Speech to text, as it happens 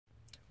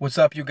What's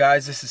up, you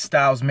guys? This is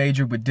Styles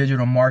Major with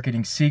Digital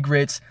Marketing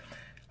Secrets.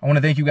 I want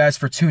to thank you guys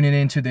for tuning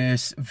into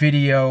this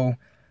video.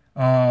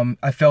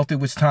 I felt it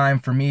was time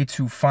for me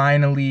to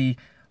finally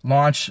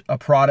launch a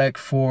product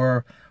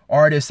for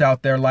artists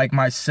out there like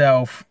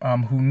myself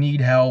who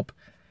need help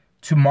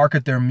to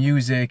market their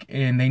music,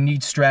 and they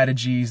need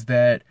strategies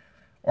that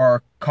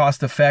are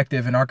cost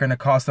effective and aren't going to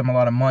cost them a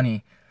lot of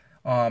money.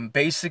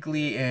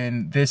 Basically,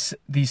 in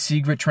these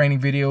secret training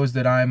videos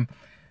that I'm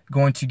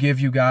going to give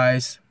you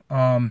guys,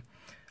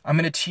 I'm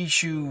going to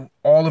teach you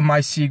all of my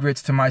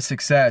secrets to my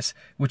success,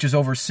 which is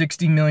over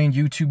 60 million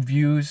YouTube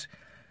views,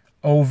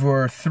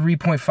 over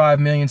 3.5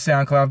 million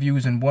Soundcloud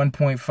views, and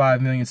 1.5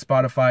 million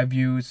Spotify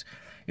views.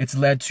 It's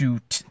led to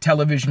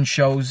television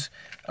shows,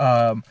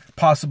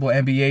 possible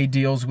NBA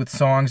deals with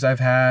songs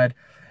I've had,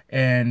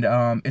 and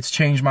it's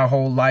changed my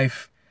whole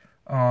life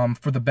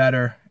for the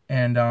better.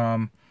 And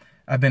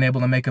I've been able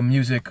to make a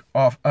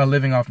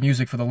living off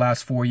music for the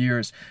last 4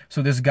 years.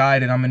 So this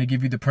guide, and I'm going to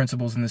give you the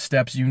principles and the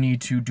steps you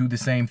need to do the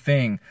same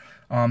thing.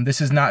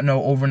 This is not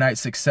no overnight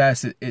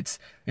success. It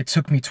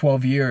took me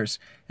 12 years,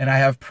 and I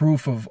have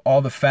proof of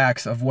all the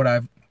facts of what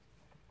I've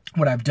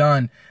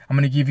done. I'm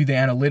going to give you the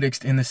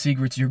analytics and the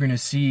secrets. You're going to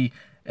see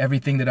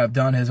everything that I've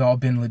done has all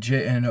been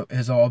legit, and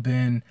has all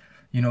been,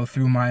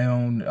 through my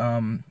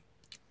own,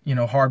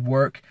 hard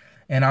work.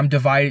 And I'm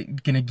going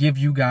to give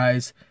you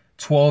guys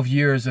 12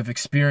 years of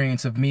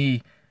experience of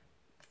me,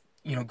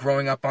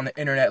 growing up on the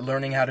internet,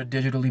 learning how to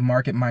digitally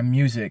market my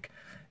music.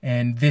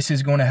 And this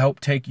is going to help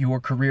take your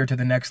career to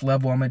the next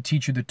level. I'm going to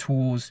teach you the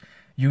tools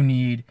you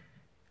need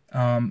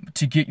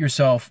to get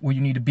yourself where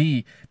you need to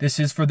be. This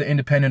is for the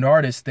independent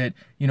artist that,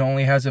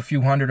 only has a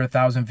few hundred or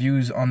thousand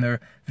views on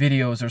their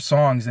videos or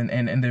songs, and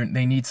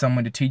they need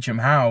someone to teach them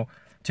how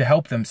to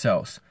help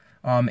themselves.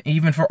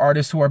 Even for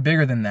artists who are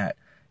bigger than that.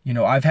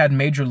 I've had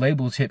major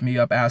labels hit me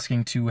up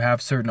asking to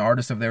have certain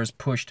artists of theirs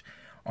pushed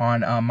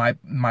on my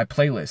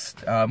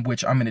playlist,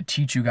 which I'm going to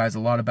teach you guys a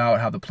lot about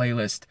how the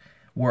playlist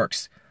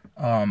works,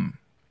 and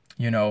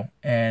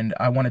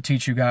I want to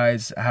teach you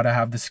guys how to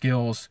have the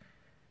skills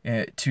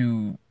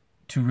to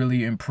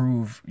really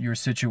improve your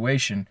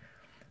situation.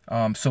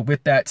 So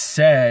with that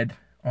said,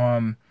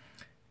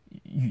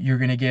 you're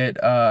going to get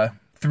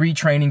 3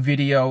 training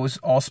videos,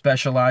 all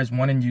specialized,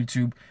 one in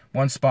YouTube,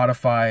 one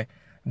Spotify,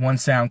 one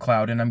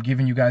SoundCloud, and I'm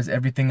giving you guys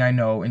everything I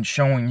know and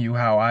showing you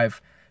how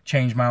I've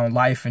changed my own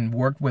life and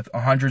worked with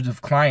hundreds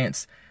of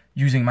clients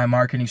using my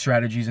marketing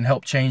strategies and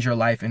helped change your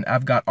life. And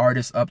I've got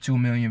artists up to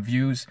 1 million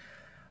views,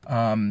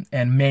 and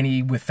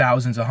many with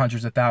thousands or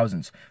hundreds of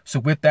thousands. So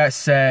with that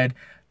said,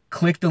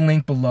 click the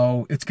link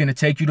below. It's going to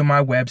take you to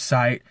my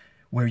website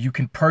where you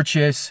can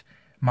purchase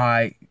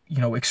my,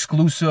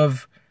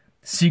 exclusive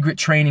secret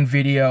training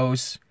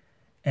videos.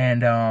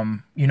 And,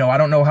 I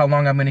don't know how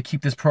long I'm going to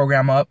keep this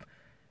program up.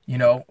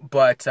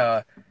 But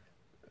I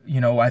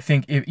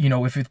think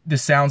if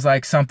this sounds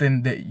like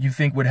something that you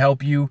think would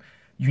help you,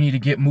 you need to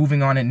get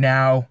moving on it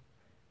now.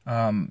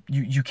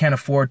 You can't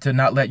afford to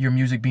not let your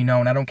music be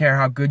known. I don't care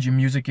how good your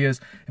music is.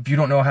 If you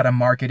don't know how to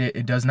market it,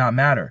 it does not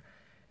matter.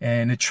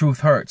 And the truth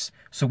hurts.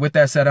 So with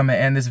that said, I'm going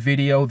to end this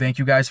video. Thank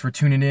you guys for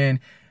tuning in.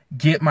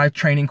 Get my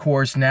training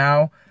course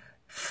now.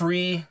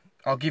 Free.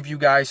 I'll give you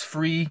guys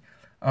free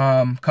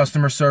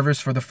customer service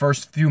for the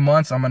first few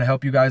months. I'm going to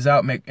help you guys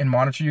out, and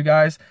monitor you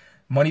guys.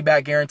 Money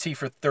back guarantee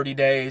for 30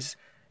 days.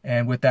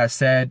 And with that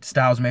said,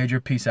 Styles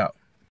Major, peace out.